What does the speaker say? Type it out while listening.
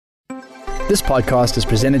This podcast is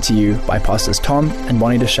presented to you by Pastors Tom and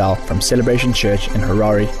Bonnie Deshal from Celebration Church in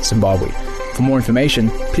Harare, Zimbabwe. For more information,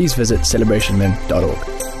 please visit celebrationmin.org.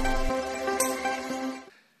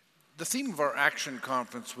 The theme of our Action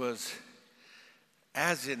Conference was,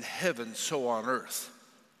 as in heaven, so on earth.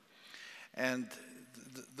 And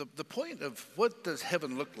the point of what does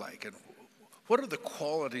heaven look like and what are the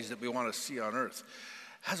qualities that we want to see on earth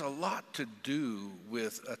has a lot to do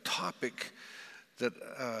with a topic that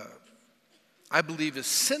I believe is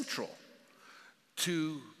central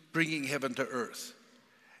to bringing heaven to earth,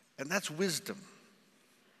 and that's wisdom.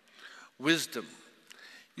 Wisdom.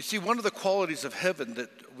 You see, one of the qualities of heaven that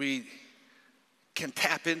we can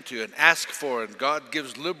tap into and ask for, and God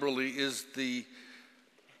gives liberally, is the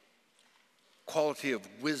quality of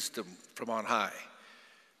wisdom from on high.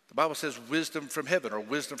 The Bible says wisdom from heaven, or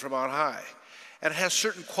wisdom from on high. And it has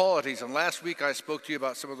certain qualities. And last week I spoke to you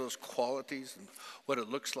about some of those qualities and what it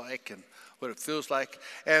looks like and what it feels like.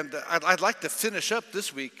 And I'd like to finish up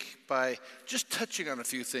this week by just touching on a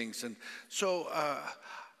few things. And so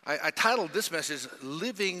I titled this message,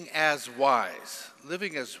 Living as Wise.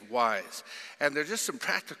 Living as Wise. And there are just some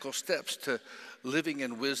practical steps to living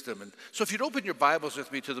in wisdom. And so if you'd open your Bibles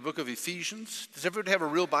with me to the book of Ephesians. Does everyone have a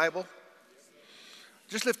real Bible?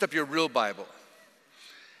 Just lift up your real Bible.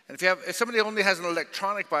 And if somebody only has an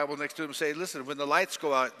electronic Bible next to them, say, listen, when the lights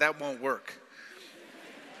go out, that won't work.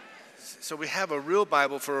 So we have a real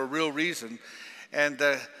Bible for a real reason. And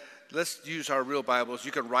let's use our real Bibles.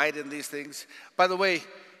 You can write in these things. By the way,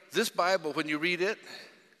 this Bible, when you read it,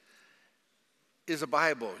 is a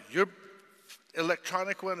Bible. Your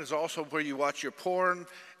electronic one is also where you watch your porn.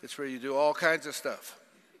 It's where you do all kinds of stuff.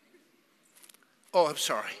 Oh, I'm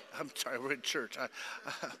sorry. We're in church.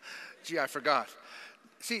 I forgot.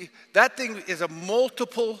 See, that thing is a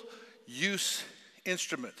multiple-use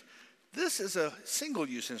instrument. This is a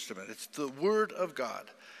single-use instrument. It's the Word of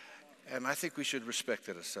God. And I think we should respect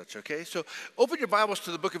it as such, okay? So open your Bibles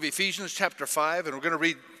to the book of Ephesians chapter 5, and we're going to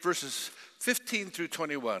read verses 15 through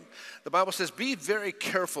 21. The Bible says, be very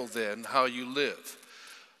careful then how you live.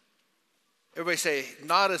 Everybody say,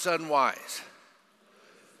 not as unwise,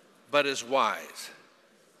 but as wise.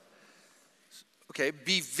 Okay,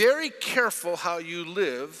 be very careful how you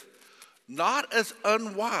live, not as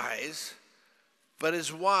unwise, but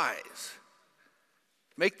as wise.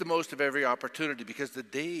 Make the most of every opportunity because the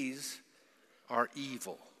days are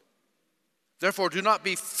evil. Therefore, do not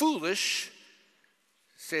be foolish.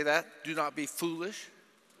 Say that, do not be foolish.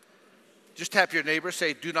 Just tap your neighbor,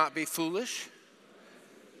 say, do not be foolish.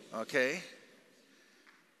 Okay.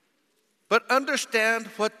 But understand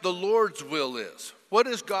what the Lord's will is. What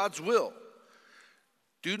is God's will?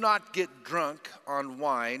 Do not get drunk on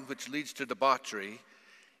wine, which leads to debauchery.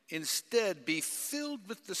 Instead, be filled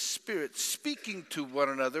with the Spirit, speaking to one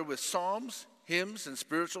another with psalms, hymns, and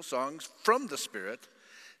spiritual songs from the Spirit,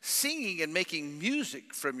 singing and making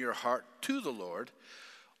music from your heart to the Lord,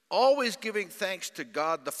 always giving thanks to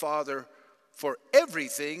God the Father for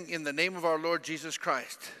everything in the name of our Lord Jesus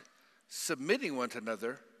Christ, submitting one to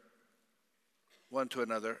another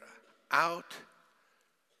out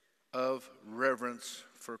of reverence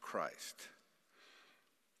for Christ.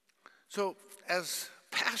 So as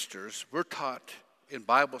pastors, we're taught in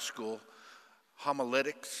Bible school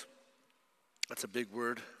homiletics. That's a big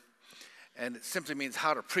word. And it simply means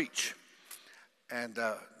how to preach. And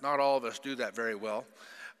not all of us do that very well.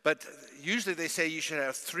 But usually they say you should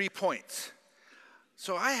have 3 points.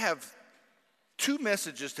 So I have 2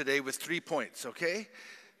 messages today with 3 points, okay?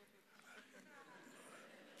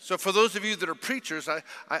 So for those of you that are preachers, I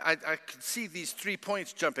could see these 3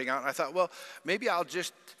 points jumping out. And I thought, well, maybe I'll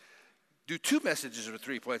just do 2 messages with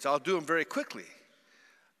 3 points. I'll do them very quickly.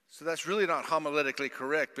 So that's really not homiletically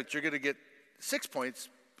correct, but you're going to get 6 points,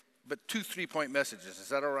 but 2 3-point messages. Is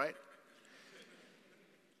that all right?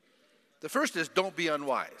 The first is don't be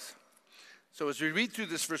unwise. So as we read through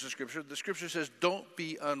this verse of Scripture, the Scripture says don't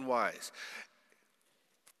be unwise.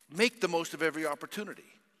 Make the most of every opportunity.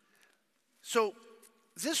 So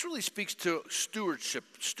this really speaks to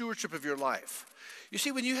stewardship of your life. You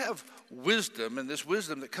see, when you have wisdom, and this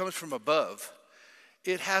wisdom that comes from above,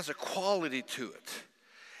 it has a quality to it.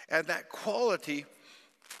 And that quality,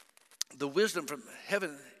 the wisdom from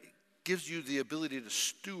heaven, gives you the ability to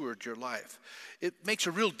steward your life. It makes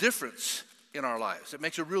a real difference in our lives. It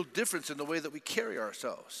makes a real difference in the way that we carry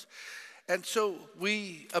ourselves. And so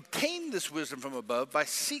we obtain this wisdom from above by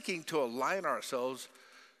seeking to align ourselves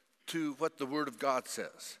to what the Word of God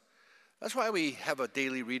says. That's why we have a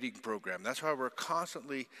daily reading program. That's why we're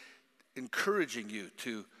constantly encouraging you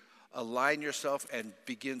to align yourself and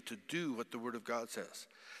begin to do what the Word of God says.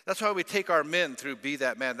 That's why we take our men through Be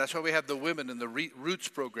That Man. That's why we have the women in the Roots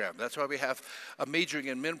program. That's why we have a Majoring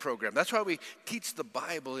in Men program. That's why we teach the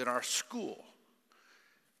Bible in our school.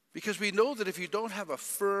 Because we know that if you don't have a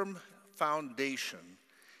firm foundation,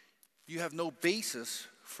 you have no basis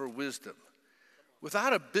for wisdom.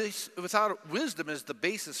 Without wisdom as the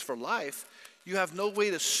basis for life, you have no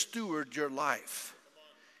way to steward your life.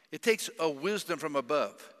 It takes a wisdom from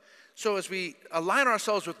above. So as we align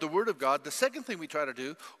ourselves with the Word of God, the second thing we try to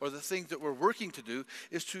do, or the thing that we're working to do,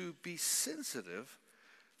 is to be sensitive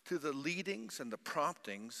to the leadings and the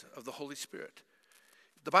promptings of the Holy Spirit.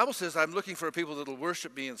 The Bible says, I'm looking for a people that will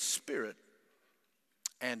worship me in spirit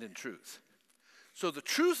and in truth. So the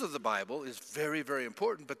truth of the Bible is very, very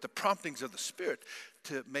important, but the promptings of the Spirit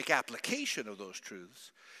to make application of those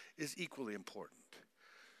truths is equally important.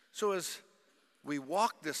 So as we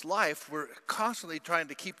walk this life, we're constantly trying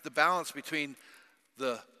to keep the balance between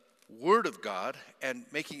the Word of God and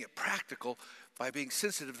making it practical by being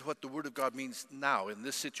sensitive to what the Word of God means now in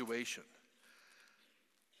this situation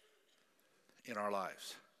in our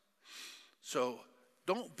lives. So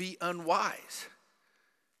don't be unwise.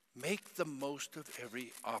 Make the most of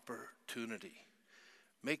every opportunity.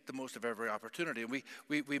 Make the most of every opportunity. And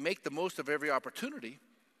we make the most of every opportunity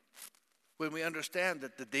when we understand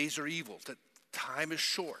that the days are evil, that time is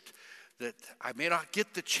short, that I may not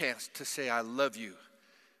get the chance to say I love you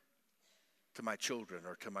to my children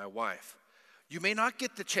or to my wife. You may not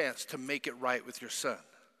get the chance to make it right with your son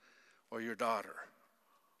or your daughter.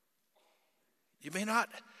 You may not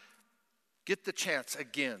get the chance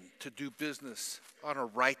again to do business on a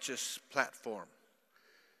righteous platform.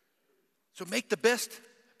 So make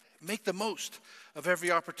the most of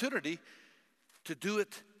every opportunity to do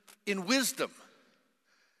it in wisdom.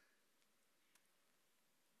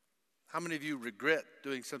 How many of you regret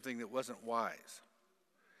doing something that wasn't wise?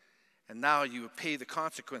 And now you pay the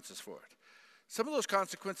consequences for it. Some of those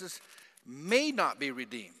consequences may not be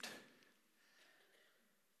redeemed.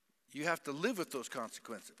 You have to live with those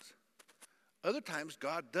consequences. Other times,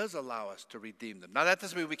 God does allow us to redeem them. Now, that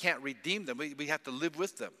doesn't mean we can't redeem them. We have to live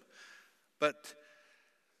with them. But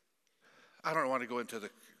I don't want to go into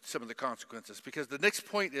some of the consequences, because the next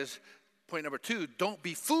point is, point number 2, don't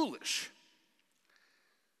be foolish.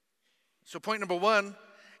 So point number 1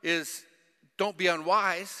 is don't be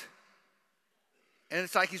unwise. And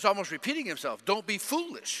it's like he's almost repeating himself. Don't be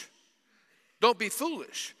foolish. Don't be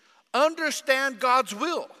foolish. Understand God's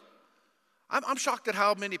will. I'm shocked at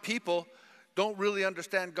how many people don't really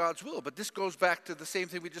understand God's will. But this goes back to the same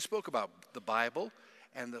thing we just spoke about, the Bible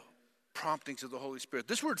and the promptings of the Holy Spirit.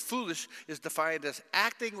 This word foolish is defined as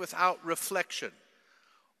acting without reflection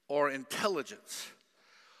or intelligence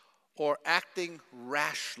or acting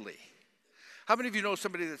rashly. How many of you know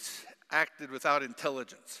somebody that's acted without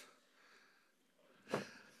intelligence?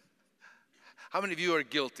 How many of you are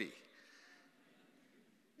guilty?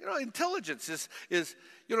 You know, intelligence is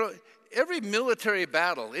every military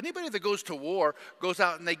battle, anybody that goes to war goes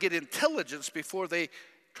out and they get intelligence before they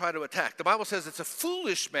try to attack. The Bible says it's a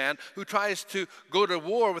foolish man who tries to go to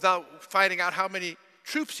war without finding out how many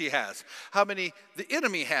troops he has, how many the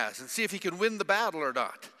enemy has, and see if he can win the battle or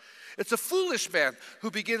not. It's a foolish man who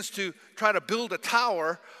begins to try to build a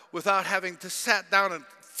tower without having to sit down and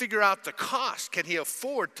figure out the cost. Can he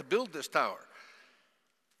afford to build this tower?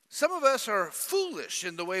 Some of us are foolish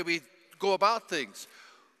in the way we go about things.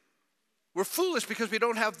 We're foolish because we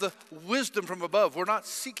don't have the wisdom from above. We're not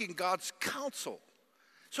seeking God's counsel.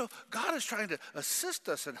 So God is trying to assist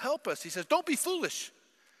us and help us. He says, don't be foolish.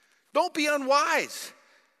 Don't be unwise.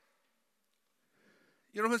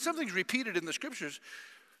 You know, when something's repeated in the scriptures,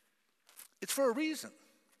 it's for a reason.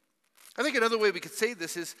 I think another way we could say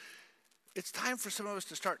this is, it's time for some of us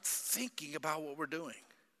to start thinking about what we're doing.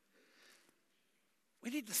 We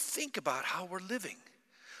need to think about how we're living.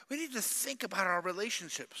 We need to think about our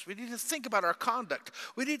relationships. We need to think about our conduct.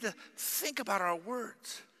 We need to think about our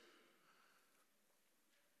words.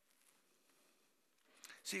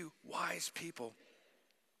 See, wise people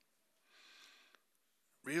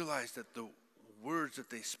realize that the words that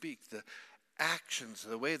they speak, the actions,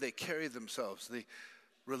 the way they carry themselves, the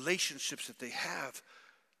relationships that they have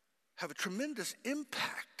a tremendous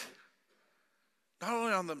impact, not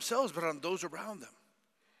only on themselves, but on those around them.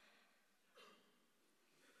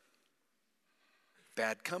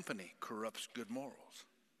 Bad company corrupts good morals.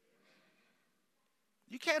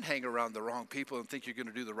 You can't hang around the wrong people and think you're going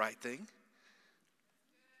to do the right thing.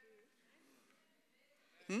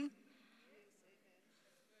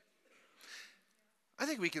 I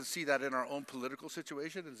think we can see that in our own political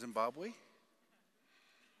situation in Zimbabwe.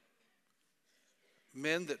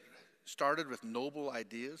 Men that started with noble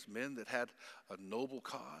ideas, men that had a noble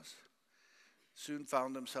cause, soon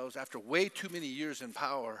found themselves, after way too many years in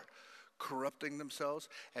power, corrupting themselves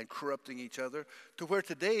and corrupting each other, to where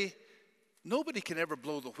today nobody can ever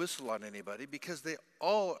blow the whistle on anybody because they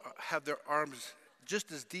all have their arms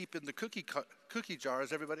just as deep in the cookie jar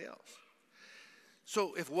as everybody else.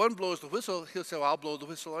 So if one blows the whistle, he'll say, well, I'll blow the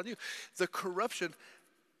whistle on you. The corruption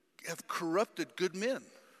have corrupted good men.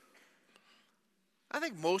 I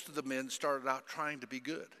think most of the men started out trying to be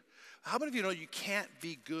good. How many of you know you can't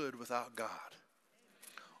be good without God?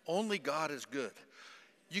 Only God is good.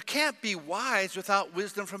 You can't be wise without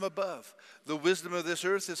wisdom from above. The wisdom of this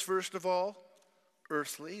earth is first of all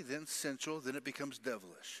earthly, then sensual, then it becomes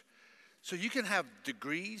devilish. So you can have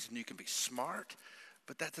degrees and you can be smart,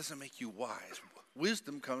 but that doesn't make you wise.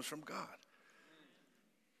 Wisdom comes from God.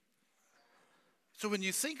 So when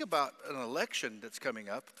you think about an election that's coming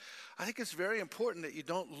up, I think it's very important that you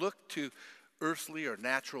don't look to earthly or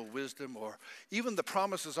natural wisdom or even the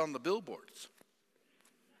promises on the billboards.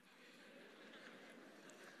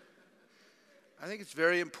 I think it's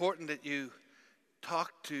very important that you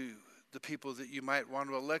talk to the people that you might want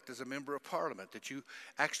to elect as a member of parliament, that you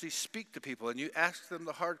actually speak to people and you ask them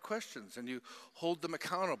the hard questions and you hold them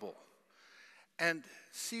accountable and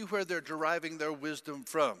see where they're deriving their wisdom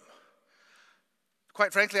from.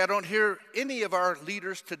 Quite frankly, I don't hear any of our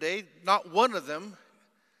leaders today, not one of them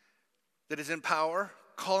that is in power,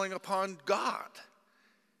 calling upon God.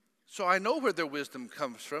 So I know where their wisdom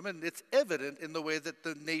comes from, and it's evident in the way that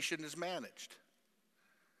the nation is managed.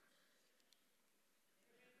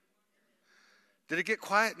 Did it get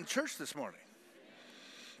quiet in church this morning?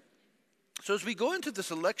 So as we go into this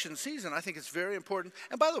election season, I think it's very important.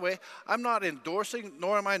 And by the way, I'm not endorsing,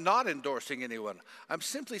 nor am I not endorsing anyone. I'm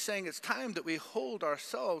simply saying it's time that we hold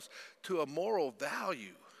ourselves to a moral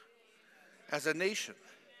value as a nation.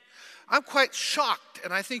 I'm quite shocked,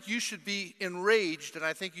 and I think you should be enraged, and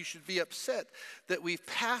I think you should be upset that we've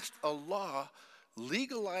passed a law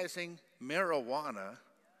legalizing marijuana.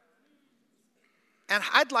 And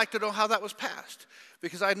I'd like to know how that was passed,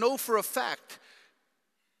 because I know for a fact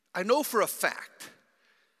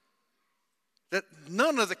that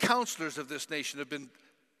none of the counselors of this nation have been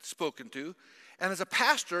spoken to. And as a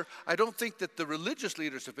pastor, I don't think that the religious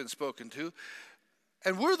leaders have been spoken to.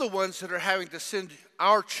 And we're the ones that are having to send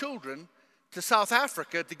our children to South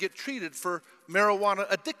Africa to get treated for marijuana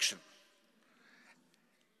addiction.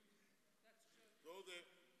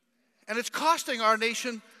 And it's costing our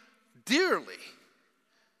nation dearly.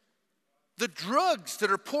 The drugs that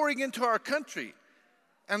are pouring into our country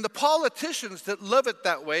and the politicians that love it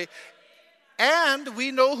that way, and we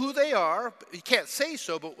know who they are. You can't say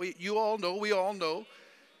so, but you all know, we all know.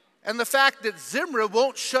 And the fact that Zimra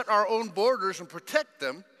won't shut our own borders and protect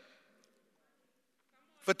them,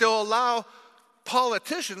 but they'll allow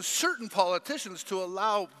politicians, certain politicians, to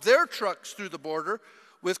allow their trucks through the border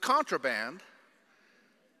with contraband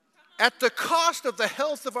at the cost of the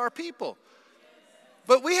health of our people.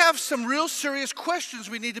 But we have some real serious questions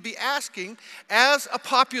we need to be asking as a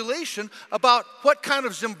population about what kind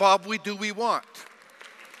of Zimbabwe do we want?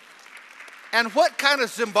 And what kind of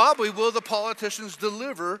Zimbabwe will the politicians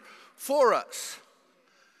deliver for us?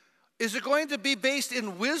 Is it going to be based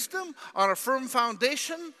in wisdom on a firm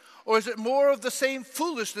foundation, or is it more of the same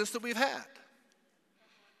foolishness that we've had?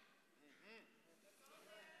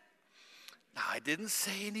 Now, I didn't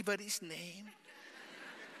say anybody's name.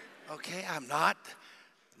 Okay, I'm not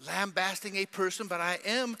lambasting a person, but I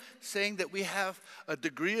am saying that we have a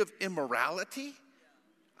degree of immorality.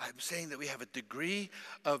 I'm saying that we have a degree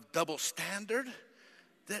of double standard,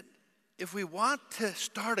 that if we want to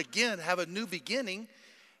start again, have a new beginning,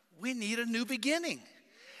 we need a new beginning.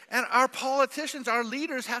 And our politicians, our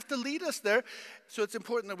leaders have to lead us there. So it's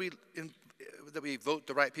important that we vote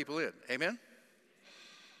the right people in. Amen?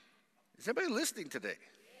 Is anybody listening today?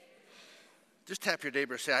 Just tap your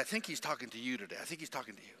neighbor and say, I think he's talking to you today. I think he's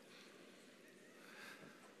talking to you.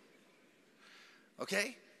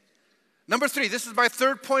 Okay? Number 3, this is my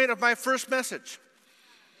third point of my first message.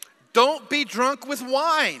 Don't be drunk with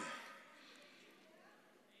wine.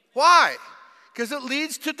 Why? Because it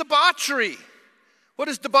leads to debauchery. What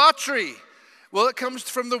is debauchery? Well, it comes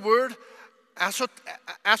from the word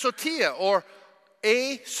asotia or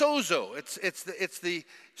sozo. It's the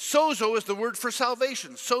sozo is the word for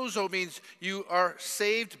salvation. Sozo means you are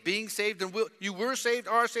saved, being saved, and you were saved,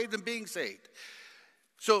 are saved, and being saved.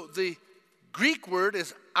 So the Greek word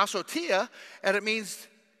is asotia, and it means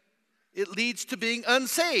it leads to being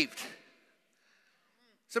unsaved.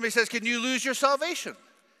 Somebody says, can you lose your salvation?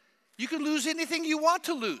 You can lose anything you want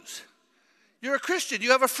to lose. You're a Christian.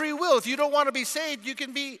 You have a free will. If you don't want to be saved, you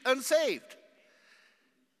can be unsaved.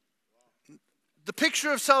 The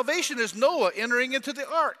picture of salvation is Noah entering into the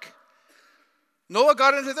ark. Noah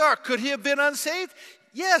got into the ark. Could he have been unsaved?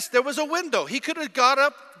 Yes, there was a window. He could have got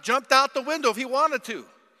up, jumped out the window if he wanted to,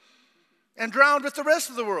 and drowned with the rest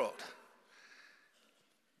of the world.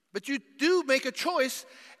 But you do make a choice,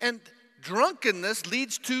 and drunkenness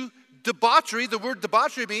leads to debauchery. The word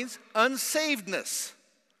debauchery means unsavedness,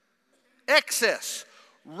 excess,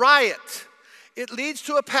 riot. It leads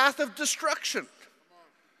to a path of destruction.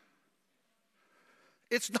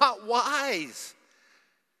 It's not wise.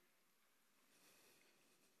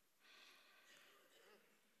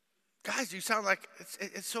 Guys, you sound like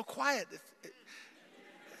it's so quiet.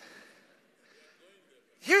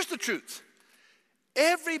 Here's the truth.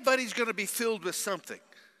 Everybody's going to be filled with something.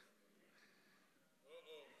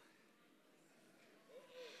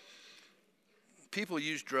 People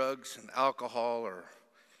use drugs and alcohol or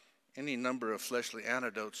any number of fleshly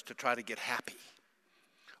antidotes to try to get happy,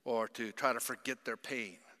 or to try to forget their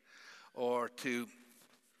pain, or to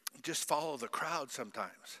just follow the crowd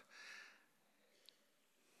sometimes.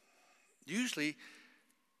 Usually,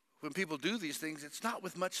 when people do these things, it's not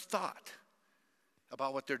with much thought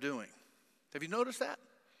about what they're doing. Have you noticed that?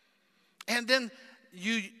 And then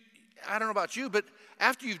I don't know about you, but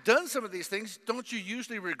after you've done some of these things, don't you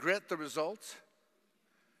usually regret the results?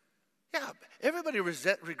 Yeah, everybody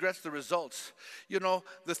regrets the results. You know,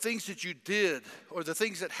 the things that you did or the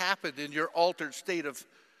things that happened in your altered state of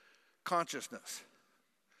consciousness.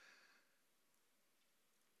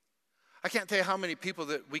 I can't tell you how many people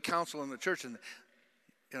that we counsel in the church, and,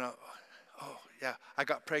 you know, oh, yeah, I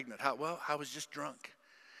got pregnant. How? Well, I was just drunk,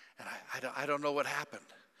 and I don't know what happened.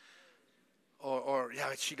 Or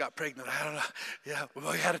yeah, she got pregnant. I don't know. Yeah,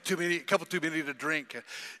 well, we had a couple too many to drink.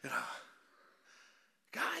 You know,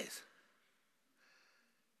 guys,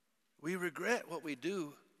 we regret what we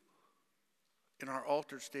do in our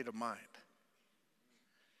altered state of mind.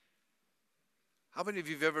 How many of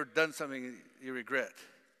you have ever done something you regret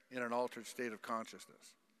in an altered state of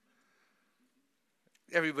consciousness?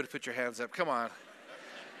 Everybody put your hands up. Come on.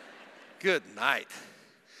 Good night.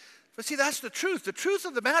 But see, that's the truth. The truth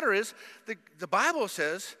of the matter is, the Bible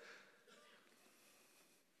says,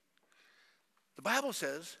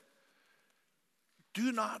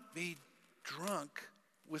 do not be drunk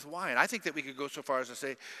with wine. I think that we could go so far as to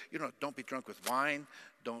say, you know, don't be drunk with wine.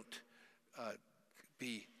 Don't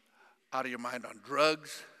be out of your mind on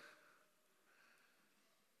drugs.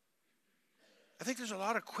 I think there's a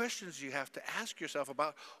lot of questions you have to ask yourself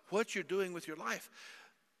about what you're doing with your life.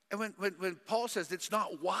 And when Paul says it's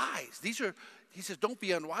not wise, he says don't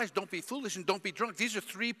be unwise, don't be foolish, and don't be drunk. These are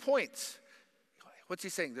 3 points. What's he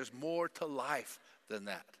saying? There's more to life than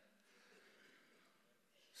that.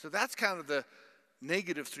 So that's kind of the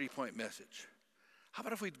negative 3-point message. How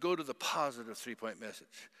about if we go to the positive 3-point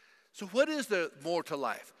message? So what is the more to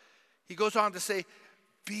life? He goes on to say,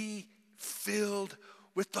 be filled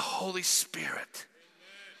with the Holy Spirit.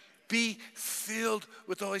 Amen. Be filled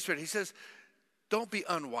with the Holy Spirit. He says, don't be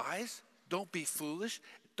unwise, don't be foolish,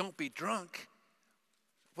 don't be drunk.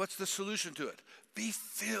 What's the solution to it? Be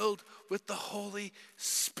filled with the Holy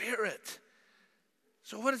Spirit.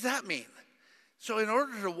 So what does that mean? So in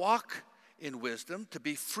order to walk in wisdom, to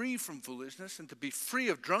be free from foolishness, and to be free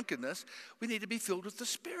of drunkenness, we need to be filled with the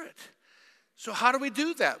Spirit. So how do we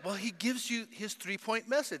do that? Well, he gives you his 3-point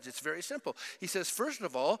message. It's very simple. He says, first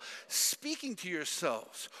of all, speaking to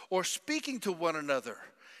yourselves or speaking to one another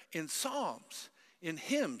in psalms, in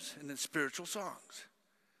hymns, and in spiritual songs.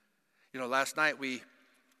 You know, last night we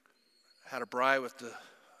had a braai with the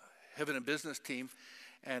Heaven and Business team,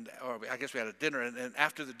 or I guess we had a dinner, and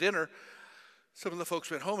after the dinner, some of the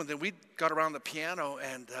folks went home, and then we got around the piano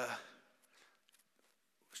and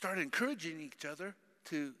started encouraging each other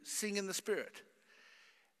to sing in the Spirit,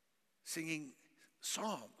 singing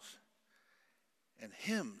psalms and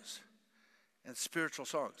hymns and spiritual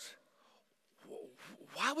songs.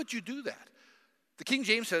 Why would you do that? The King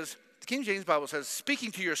James Bible says,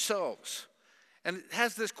 speaking to yourselves. And it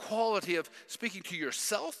has this quality of speaking to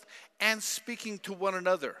yourself and speaking to one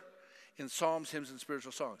another in psalms, hymns, and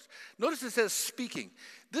spiritual songs. Notice it says speaking.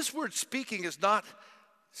 This word speaking is not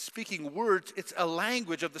speaking words, it's a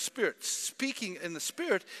language of the Spirit. Speaking in the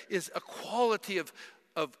Spirit is a quality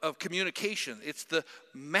of communication. It's the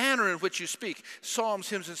manner in which you speak. Psalms,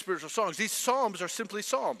 hymns, and spiritual songs. These psalms are simply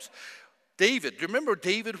psalms. David, do you remember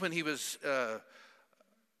David when he was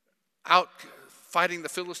out fighting the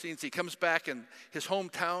Philistines? He comes back in his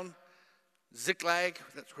hometown, Ziklag,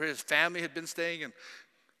 that's where his family had been staying, and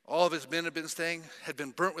all of his men had been staying, had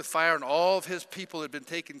been burnt with fire, and all of his people had been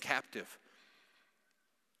taken captive.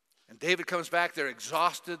 And David comes back, they're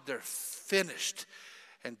exhausted, they're finished.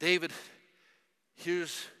 And David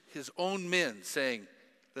hears his own men saying,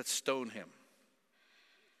 let's stone him.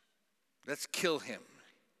 Let's kill him.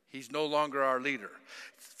 He's no longer our leader.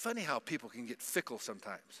 It's funny how people can get fickle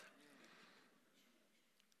sometimes.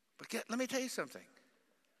 But let me tell you something.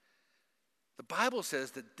 The Bible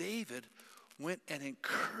says that David went and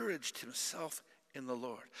encouraged himself in the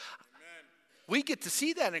Lord. Amen. We get to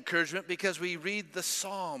see that encouragement because we read the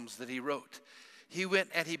Psalms that he wrote. He went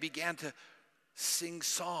and he began to sing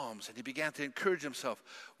psalms, and he began to encourage himself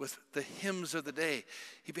with the hymns of the day.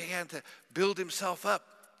 He began to build himself up.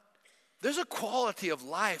 There's a quality of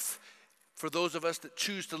life for those of us that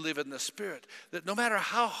choose to live in the Spirit, that no matter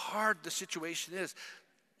how hard the situation is,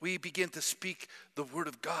 we begin to speak the Word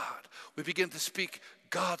of God. We begin to speak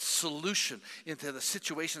God's solution into the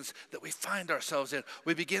situations that we find ourselves in.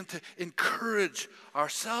 We begin to encourage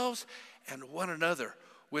ourselves and one another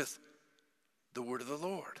with the Word of the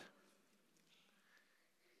Lord.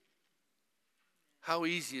 How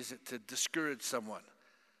easy is it to discourage someone?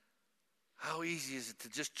 How easy is it to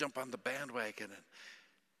just jump on the bandwagon and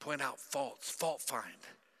point out faults, fault find?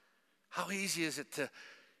 How easy is it to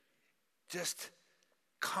just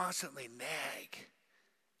constantly nag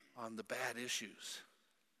on the bad issues?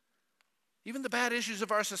 Even the bad issues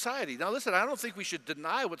of our society. Now listen, I don't think we should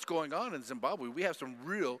deny what's going on in Zimbabwe. We have some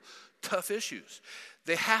real tough issues.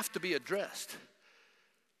 They have to be addressed.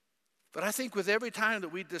 But I think with every time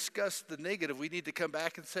that we discuss the negative, we need to come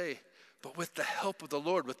back and say, but with the help of the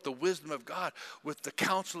Lord, with the wisdom of God, with the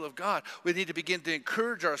counsel of God, we need to begin to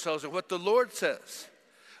encourage ourselves in what the Lord says.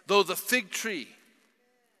 Though the fig tree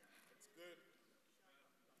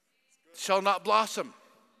shall not blossom,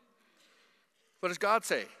 what does God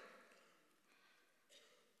say?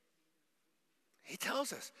 He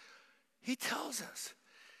tells us. He tells us.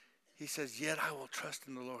 He says, yet I will trust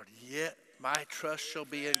in the Lord. Yet my trust shall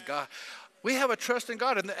be in God. We have a trust in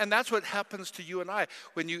God, and that's what happens to you and I.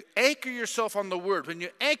 When you anchor yourself on the Word, when you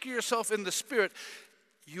anchor yourself in the Spirit,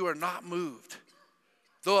 you are not moved.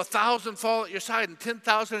 Though 1,000 fall at your side and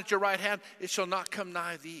 10,000 at your right hand, it shall not come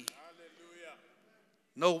nigh thee. Hallelujah.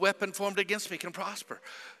 No weapon formed against me can prosper.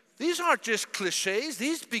 These aren't just cliches.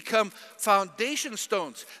 These become foundation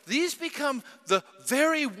stones. These become the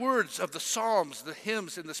very words of the Psalms, the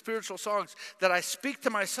hymns, and the spiritual songs that I speak to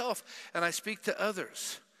myself and I speak to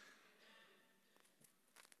others.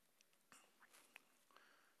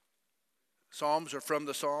 Psalms are from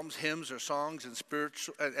the Psalms. Hymns are songs and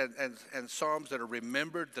spiritual and psalms that are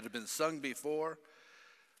remembered, that have been sung before.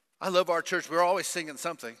 I love our church. We're always singing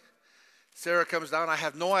something. Sarah comes down. I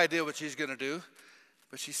have no idea what she's going to do,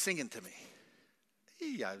 but she's singing to me.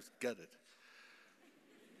 I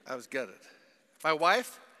was gutted. My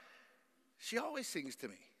wife, she always sings to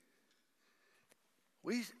me.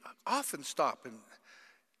 We often stop and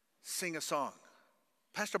sing a song.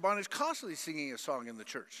 Pastor Bonnie's constantly singing a song in the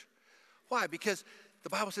church. Why? Because the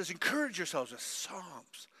Bible says, encourage yourselves with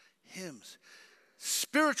psalms, hymns,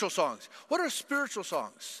 spiritual songs. What are spiritual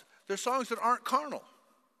songs? They're songs that aren't carnal.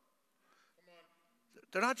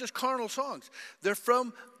 They're not just carnal songs. They're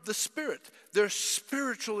from the Spirit. They're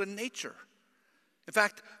spiritual in nature. In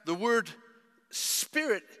fact, the word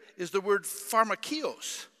spirit is the word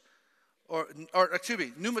pharmakios, or excuse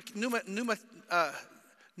me,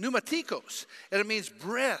 pneumatikos, and it means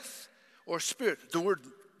breath or spirit. The word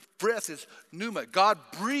breath is pneuma. God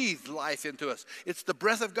breathed life into us. It's the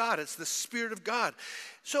breath of God. It's the Spirit of God.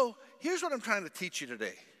 So here's what I'm trying to teach you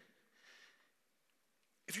today.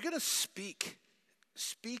 If you're going to speak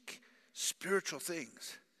spiritual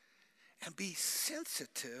things and be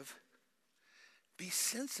sensitive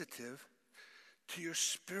to your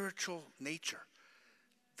spiritual nature.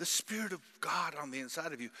 The Spirit of God on the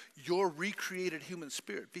inside of you, your recreated human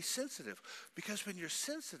spirit. Be sensitive, because when you're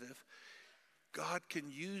sensitive, God can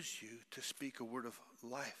use you to speak a word of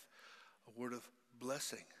life, a word of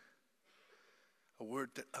blessing, a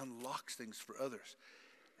word that unlocks things for others.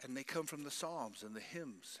 And they come from the Psalms and the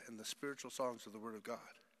hymns and the spiritual songs of the Word of God.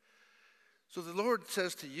 So the Lord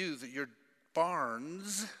says to you that your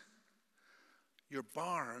barns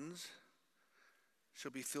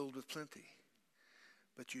shall be filled with plenty.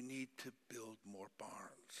 But you need to build more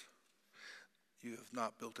barns. You have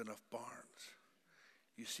not built enough barns.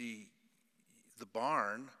 You see, the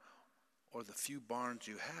barn, or the few barns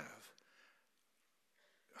you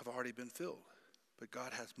have already been filled. But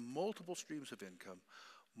God has multiple streams of income,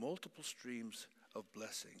 multiple streams of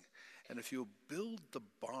blessing. And if you'll build the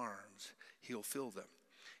barns, he'll fill them.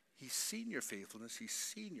 He's seen your faithfulness. He's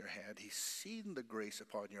seen your hand. He's seen the grace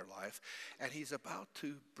upon your life. And he's about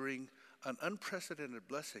to bring an unprecedented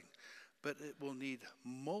blessing. but it will need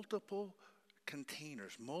multiple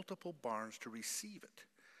containers, multiple barns to receive it.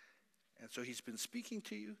 And so he's been speaking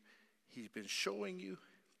to you, he's been showing you,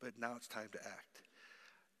 but now it's time to act.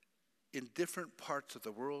 In different parts of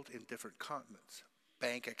the world, in different continents,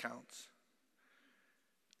 bank accounts,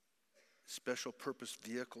 special purpose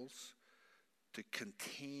vehicles to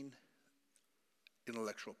contain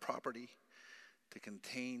intellectual property, to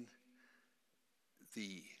contain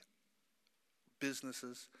the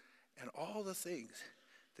businesses, and all the things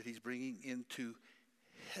that he's bringing into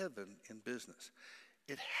heaven in business.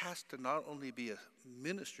 It has to not only be a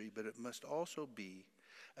ministry, but it must also be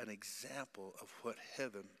an example of what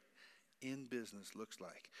heaven in business looks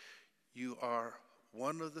like. You are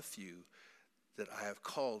one of the few that I have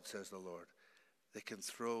called, says the Lord, that can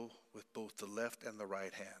throw with both the left and the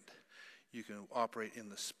right hand. You can operate in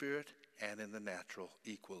the spirit and in the natural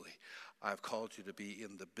equally. I've called you to be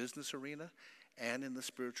in the business arena and in the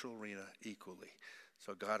spiritual arena equally.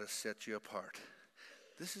 So God has set you apart.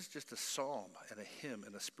 This is just a psalm and a hymn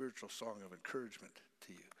and a spiritual song of encouragement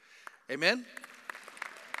to you. Amen?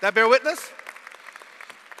 That bear witness?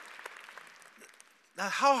 Now,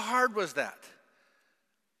 how hard was that?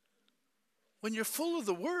 When you're full of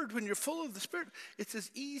the Word, when you're full of the Spirit, it's as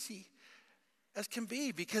easy as can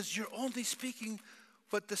be, because you're only speaking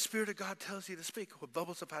what the Spirit of God tells you to speak, what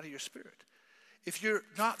bubbles up out of your spirit. If you're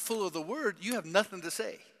not full of the Word, you have nothing to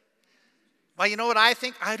say. Well, you know what I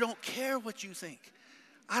think? I don't care what you think.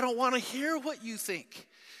 I don't want to hear what you think,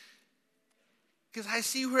 because I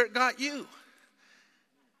see where it got you.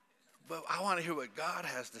 But I want to hear what God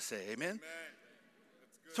has to say. Amen?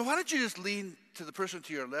 So why don't you just lean to the person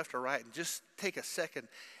to your left or right and just take a second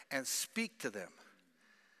and speak to them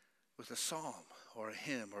with a psalm or a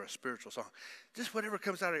hymn or a spiritual song. Just whatever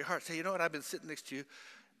comes out of your heart. Say, you know what, I've been sitting next to you.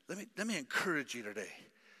 Let me encourage you today.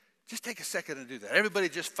 Just take a second and do that. Everybody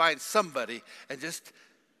just find somebody and just,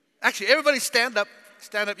 actually, everybody stand up.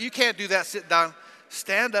 Stand up. You can't do that. Sit down.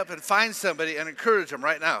 Stand up and find somebody and encourage them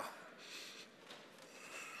right now.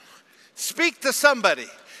 Speak to somebody.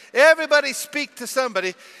 Everybody speak to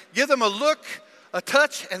somebody. Give them a look, a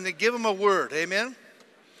touch, and then give them a word. Amen?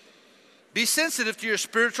 Be sensitive to your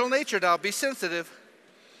spiritual nature now. Be sensitive.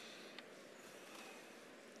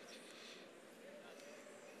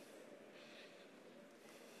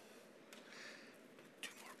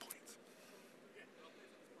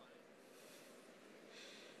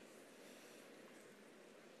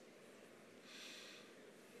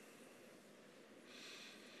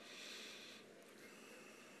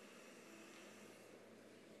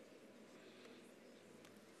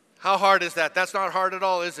 How hard is that? That's not hard at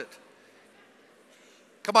all, is it?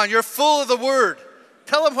 Come on, you're full of the Word.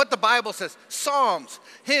 Tell them what the Bible says. Psalms,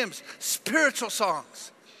 hymns, spiritual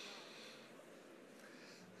songs.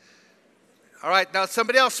 All right, now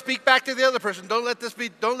somebody else speak back to the other person. Don't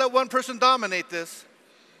let one person dominate this.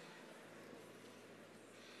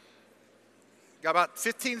 Got about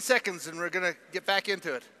 15 seconds and we're going to get back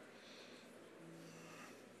into it.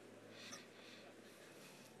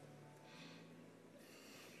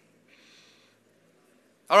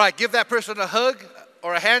 All right, give that person a hug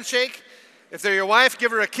or a handshake. If they're your wife,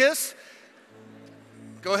 give her a kiss.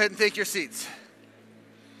 Go ahead and take your seats.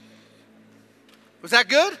 Was that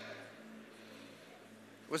good?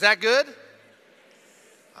 Was that good?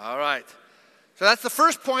 All right. So that's the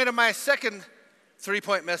first point of my second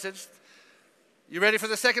 3-point message. You ready for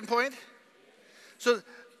the second point? So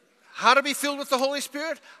how to be filled with the Holy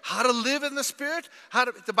Spirit, how to live in the Spirit.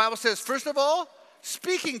 The Bible says, first of all,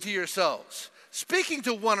 speaking to yourselves. Speaking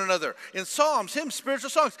to one another in psalms, hymns, spiritual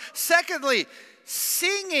songs. Secondly,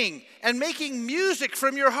 singing and making music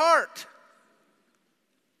from your heart.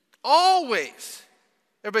 Always.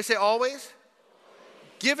 Everybody say always.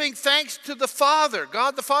 Giving thanks to the Father,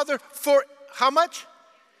 God the Father, for how much?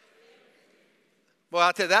 Well,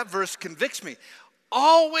 I'll tell you, that verse convicts me.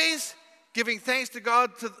 Always giving thanks to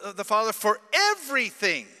God the Father for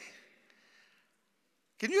everything.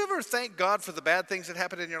 Can you ever thank God for the bad things that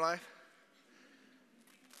happen in your life?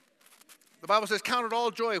 The Bible says, count it all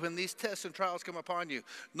joy when these tests and trials come upon you,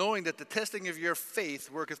 knowing that the testing of your faith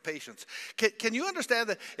worketh patience. Can you understand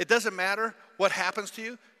that it doesn't matter what happens to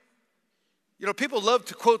you? You know, people love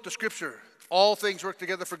to quote the scripture, all things work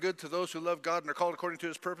together for good to those who love God and are called according to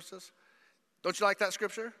his purposes. Don't you like that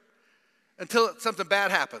scripture? Until something bad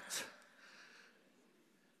happens.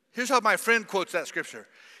 Here's how my friend quotes that scripture.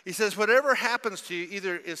 He says, whatever happens to you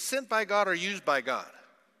either is sent by God or used by God.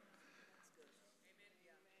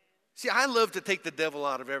 See, I love to take the devil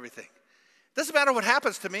out of everything. Doesn't matter what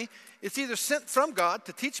happens to me. It's either sent from God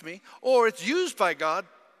to teach me or it's used by God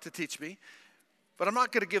to teach me. But I'm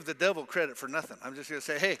not going to give the devil credit for nothing. I'm just going to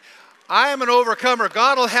say, hey, I am an overcomer.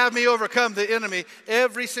 God will have me overcome the enemy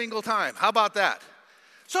every single time. How about that?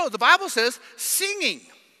 So the Bible says singing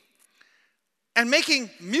and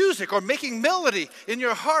making music or making melody in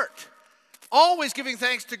your heart, always giving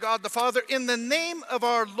thanks to God the Father in the name of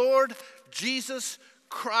our Lord Jesus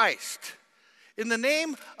Christ. In the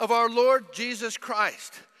name of our Lord Jesus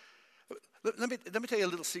Christ. Let me tell you a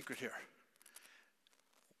little secret here.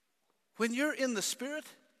 When you're in the Spirit,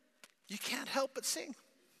 you can't help but sing.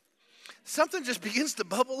 Something just begins to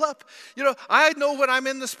bubble up. You know, I know when I'm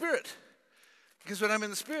in the Spirit. Because when I'm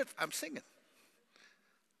in the Spirit, I'm singing.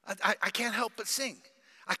 I can't help but sing.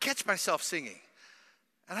 I catch myself singing.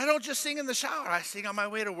 And I don't just sing in the shower. I sing on my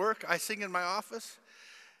way to work. I sing in my office.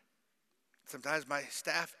 Sometimes my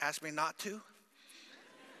staff asks me not to.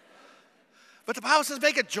 But the Bible says,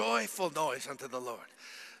 make a joyful noise unto the Lord.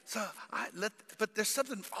 So but there's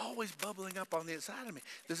something always bubbling up on the inside of me.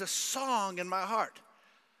 There's a song in my heart.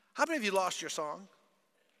 How many of you lost your song?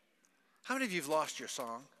 How many of you have lost your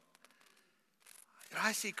song? You know,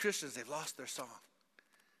 I see Christians, they've lost their song.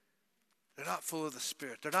 They're not full of the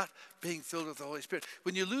Spirit. They're not being filled with the Holy Spirit.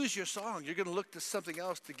 When you lose your song, you're going to look to something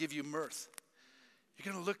else to give you mirth.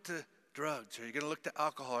 You're going to look to drugs, or you're going to look to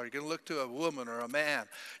alcohol, or you're going to look to a woman or a man.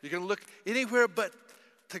 You're going to look anywhere but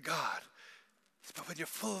to God. But when you're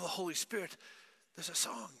full of the Holy Spirit, there's a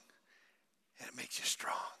song, and it makes you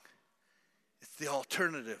strong. It's the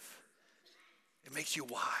alternative. It makes you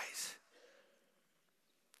wise.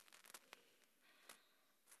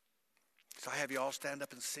 So I have you all stand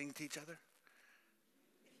up and sing to each other?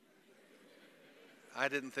 I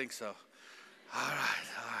didn't think so. All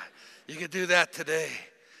right. You can do that today.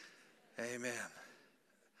 Amen.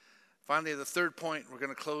 Finally, the third point, we're going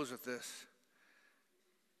to close with this.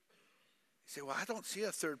 You say, well, I don't see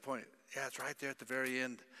a third point. Yeah, it's right there at the very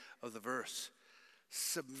end of the verse.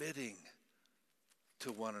 Submitting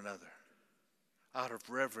to one another out of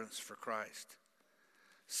reverence for Christ.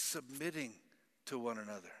 Submitting to one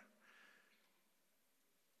another.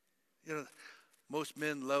 You know, most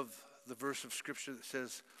men love the verse of Scripture that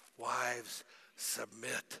says, wives,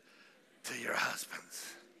 submit to your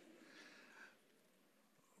husbands.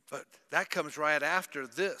 But that comes right after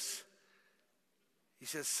this. He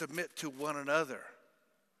says, submit to one another.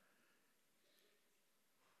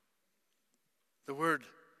 The word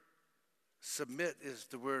submit is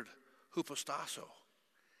the word hupostasso.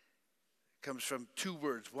 It comes from two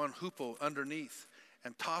words, one hupo, underneath,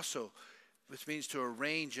 and tasso, which means to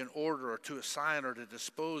arrange in order or to assign or to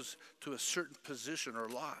dispose to a certain position or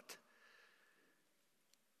lot.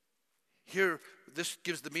 Here, this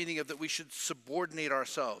gives the meaning of that we should subordinate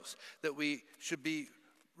ourselves, that we should be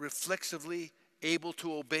reflexively able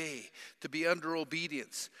to obey, to be under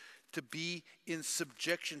obedience, to be in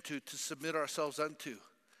subjection to submit ourselves unto.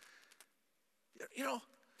 You know,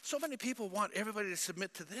 so many people want everybody to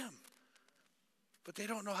submit to them, but they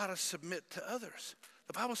don't know how to submit to others.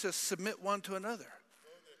 The Bible says submit one to another.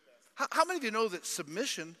 How many of you know that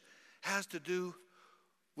submission has to do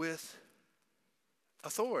with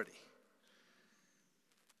authority?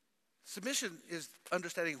 Submission is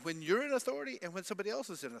understanding when you're in authority and when somebody else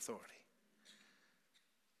is in authority.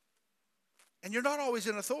 And you're not always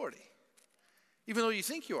in authority, even though you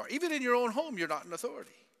think you are. Even in your own home, you're not in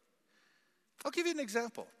authority. I'll give you an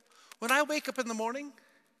example. When I wake up in the morning,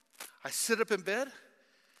 I sit up in bed,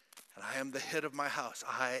 and I am the head of my house.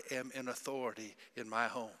 I am in authority in my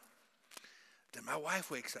home. Then my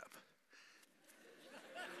wife wakes up.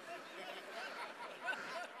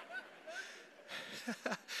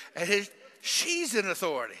 And she's in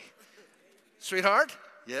authority. Sweetheart?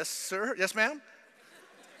 Yes, sir. Yes, ma'am?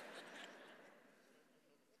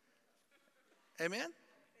 Amen?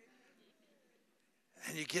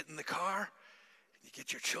 And you get in the car, you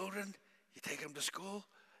get your children, you take them to school,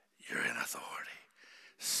 you're in authority.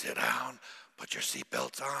 Sit down, put your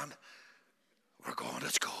seatbelts on. We're going to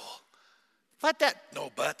school. What that? No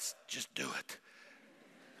buts, just do it.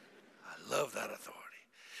 I love that authority.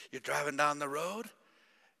 You're driving down the road.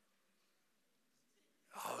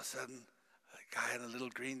 All of a sudden, a guy in a little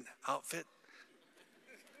green outfit.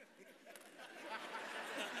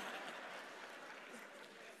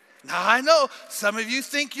 Now, I know some of you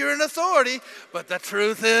think you're in authority, but the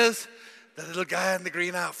truth is, the little guy in the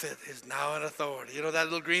green outfit is now in authority. You know that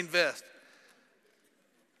little green vest?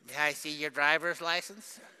 May I see your driver's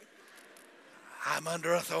license? I'm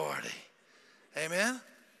under authority. Amen?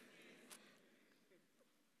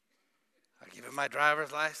 I give him my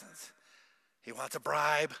driver's license. He wants a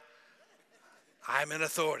bribe. I'm in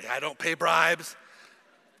authority. I don't pay bribes,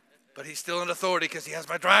 but he's still in authority because he has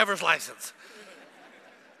my driver's license.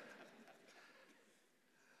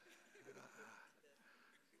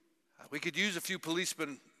 We could use a few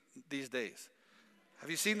policemen these days.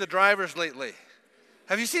 Have you seen the drivers lately?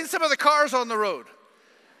 Have you seen some of the cars on the road?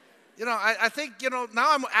 You know, I think, now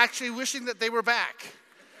I'm actually wishing that they were back.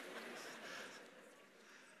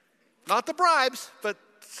 Not the bribes, but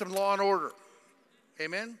some law and order.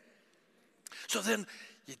 Amen? So then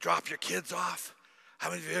you drop your kids off. How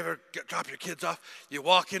many of you ever drop your kids off? You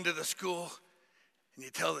walk into the school and you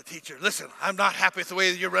tell the teacher, listen, I'm not happy with the way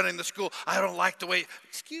that you're running the school. I don't like the way.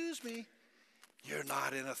 Excuse me, you're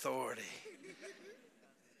not in authority.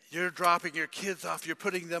 You're dropping your kids off. You're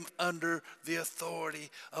putting them under the authority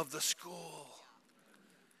of the school.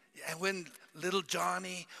 And when little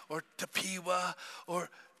Johnny or Tapiwa or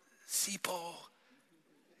Sipo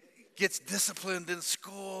gets disciplined in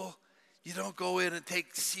school, you don't go in and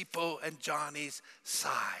take Sipo and Johnny's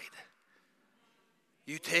side.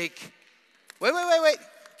 You take, wait,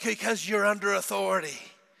 because you're under authority.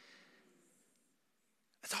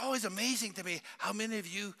 It's always amazing to me how many of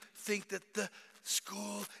you think that the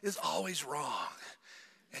school is always wrong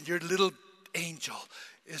and your little angel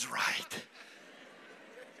is right.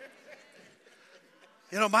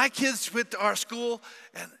 My kids went to our school,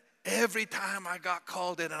 and every time I got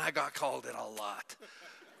called in, and I got called in a lot.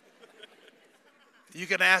 You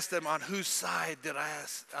can ask them, on whose side did I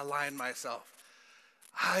align myself?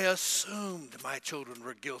 I assumed my children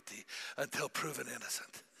were guilty until proven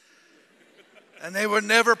innocent. And they were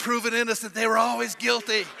never proven innocent. They were always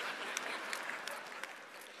guilty.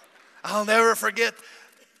 I'll never forget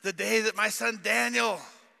the day that my son Daniel,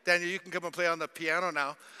 you can come and play on the piano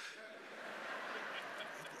now.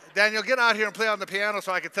 Daniel, get out here and play on the piano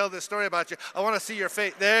so I can tell this story about you. I want to see your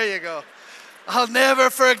face. There you go. I'll never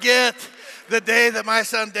forget the day that my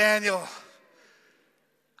son Daniel,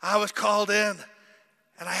 I was called in,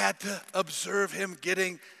 and I had to observe him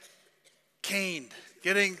getting caned,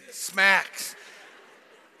 getting smacks.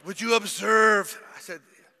 Would you observe? I said,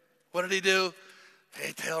 what did he do?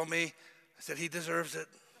 They tell me. I said, he deserves it.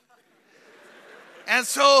 And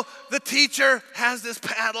so the teacher has this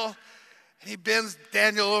paddle, and he bends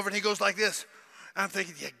Daniel over, and he goes like this. I'm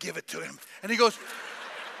thinking, yeah, give it to him. And he goes,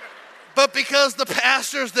 but because the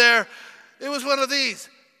pastor's there, it was one of these.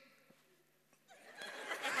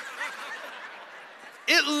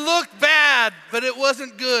 It looked bad, but it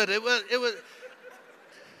wasn't good. It was.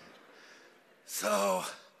 So,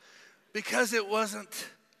 because it wasn't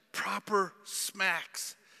proper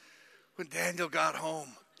smacks, when Daniel got home,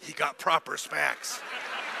 he got proper smacks.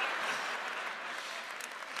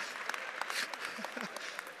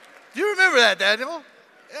 Do you remember that, Daniel?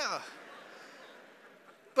 Yeah.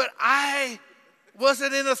 But I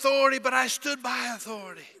wasn't in authority, but I stood by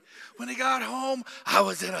authority. When he got home, I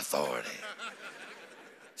was in authority.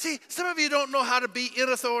 See, some of you don't know how to be in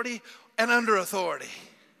authority and under authority.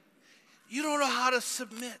 You don't know how to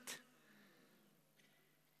submit.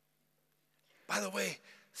 By the way,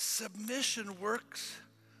 submission works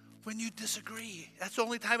when you disagree. That's the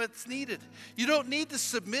only time it's needed. You don't need to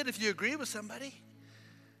submit if you agree with somebody.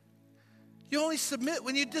 You only submit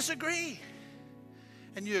when you disagree.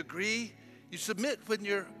 And you agree, you submit when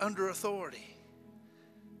you're under authority.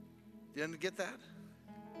 You didn't get that?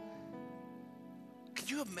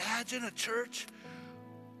 Could you imagine a church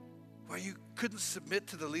where you couldn't submit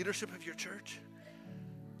to the leadership of your church?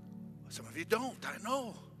 Some of you don't, I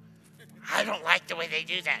know. I don't like the way they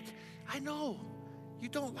do that. I know. You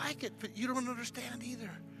don't like it, but you don't understand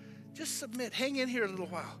either. Just submit. Hang in here a little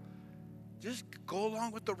while. Just go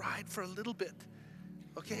along with the ride for a little bit.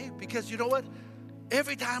 Okay? Because you know what?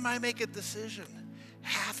 Every time I make a decision,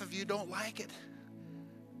 half of you don't like it.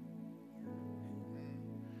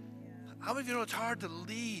 How many of you know it's hard to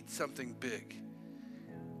lead something big?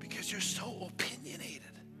 Because you're so opinionated.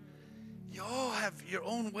 You all have your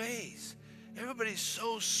own ways. Everybody's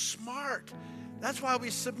so smart. That's why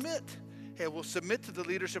we submit. Hey, we'll submit to the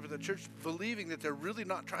leadership of the church, believing that they're really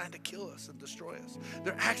not trying to kill us and destroy us.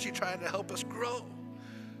 They're actually trying to help us grow.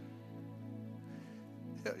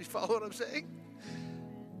 You follow what I'm saying?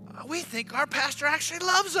 We think our pastor actually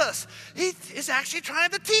loves us. He is actually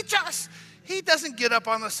trying to teach us. He doesn't get up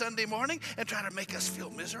on a Sunday morning and try to make us feel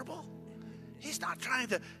miserable. He's not trying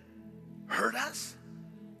to hurt us.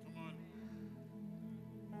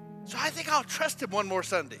 So I think I'll trust him one more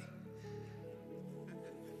Sunday.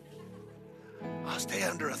 I'll stay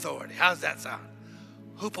under authority. How's that sound?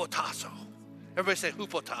 Hupotasso. Everybody say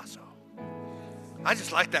hupotasso. I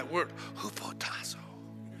just like that word, hupotasso.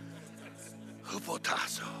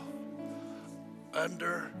 Hupotasso.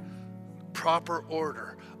 Under proper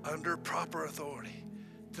order, under proper authority,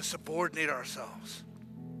 to subordinate ourselves.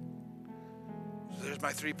 So there's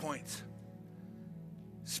my 3 points.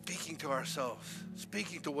 speaking to ourselves,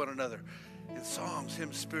 speaking to one another in songs,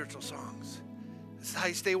 hymns, spiritual songs. This is how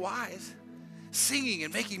you stay wise. Singing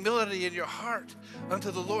and making melody in your heart unto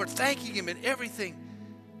the Lord, thanking him in everything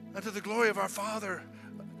unto the glory of our Father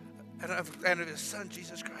and of his Son,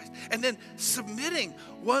 Jesus Christ. And then submitting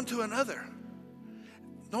one to another,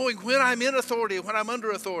 knowing when I'm in authority and when I'm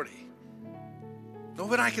under authority, know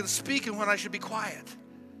when I can speak and when I should be quiet.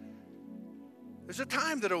 There's a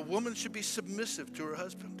time that a woman should be submissive to her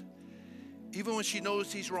husband, even when she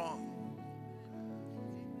knows he's wrong.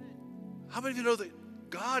 How many of you know that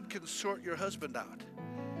God can sort your husband out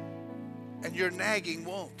and your nagging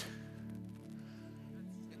won't?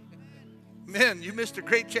 Men, you missed a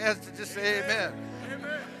great chance to just say amen.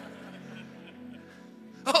 Amen.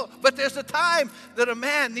 Oh, but there's a time that a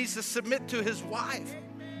man needs to submit to his wife.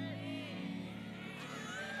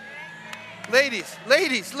 Ladies,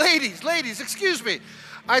 excuse me.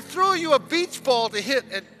 I throw you a beach ball to hit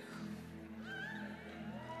and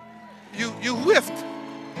you whiffed.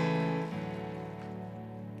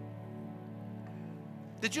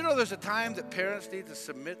 Did you know there's a time that parents need to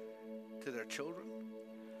submit to their children?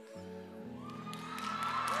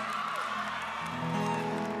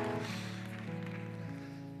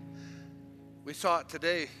 We saw it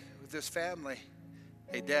today with this family.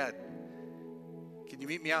 Hey, Dad, can you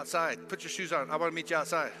meet me outside? Put your shoes on. I want to meet you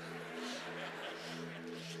outside.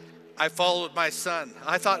 I followed my son.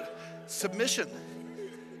 I thought, submission.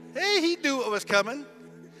 Hey, he knew what was coming,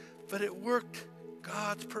 but it worked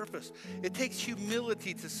God's purpose. It takes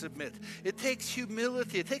humility to submit. It takes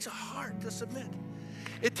humility. It takes a heart to submit.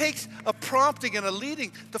 It takes a prompting and a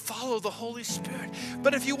leading to follow the Holy Spirit.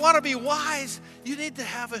 But if you want to be wise, you need to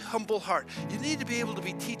have a humble heart. You need to be able to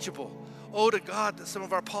be teachable. Oh, to God that some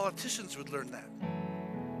of our politicians would learn that.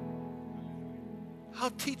 How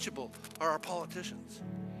teachable are our politicians?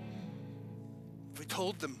 We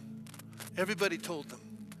told them. Everybody told them.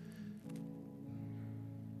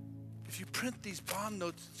 If you print these bond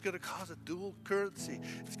notes, it's going to cause a dual currency.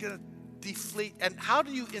 It's going to deflate. And how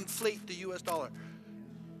do you inflate the U.S. dollar?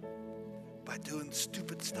 By doing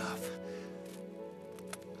stupid stuff.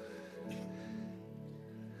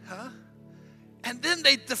 Huh? And then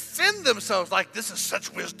they defend themselves like this is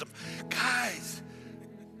such wisdom. Guys,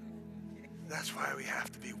 that's why we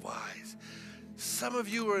have to be wise. Some of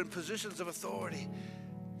you are in positions of authority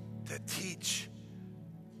to teach.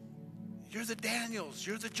 You're the Daniels,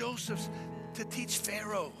 you're the Josephs to teach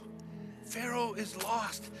Pharaoh. Pharaoh is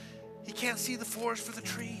lost. He can't see the forest for the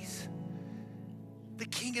trees. The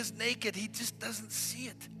king is naked. He just doesn't see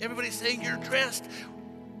it. Everybody's saying you're dressed,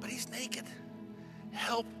 but he's naked.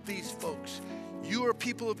 Help these folks. You are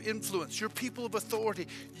people of influence. You're people of authority.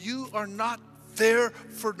 You are not there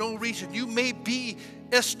for no reason. You may be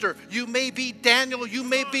Esther. You may be Daniel. You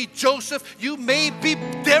may be Joseph. You may be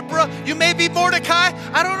Deborah. You may be Mordecai.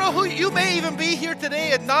 I don't know who. You may even be here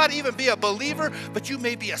today and not even be a believer, but you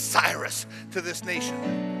may be a Cyrus to this nation.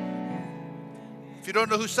 If you don't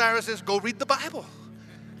know who Cyrus is, go read the Bible.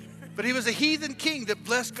 But he was a heathen king that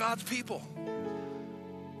blessed God's people.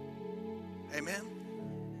 Amen.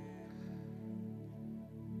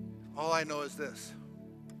 All I know is this.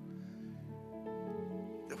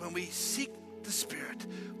 That when we seek the Spirit,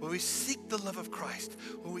 when we seek the love of Christ,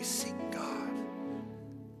 when we seek God,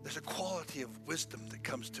 there's a quality of wisdom that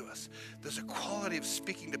comes to us. There's a quality of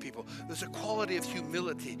speaking to people. There's a quality of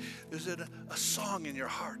humility. There's a song in your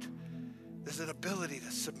heart. There's an ability to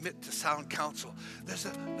submit to sound counsel. There's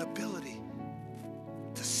an ability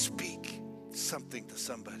to speak something to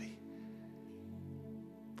somebody.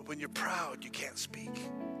 But when you're proud, you can't speak.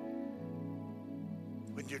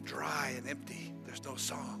 When you're dry and empty, there's no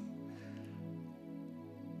song.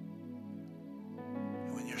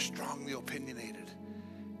 And when you're strongly opinionated,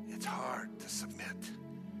 it's hard to submit.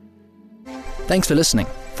 Thanks for listening.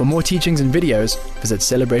 For more teachings and videos, visit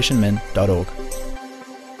celebrationmen.org.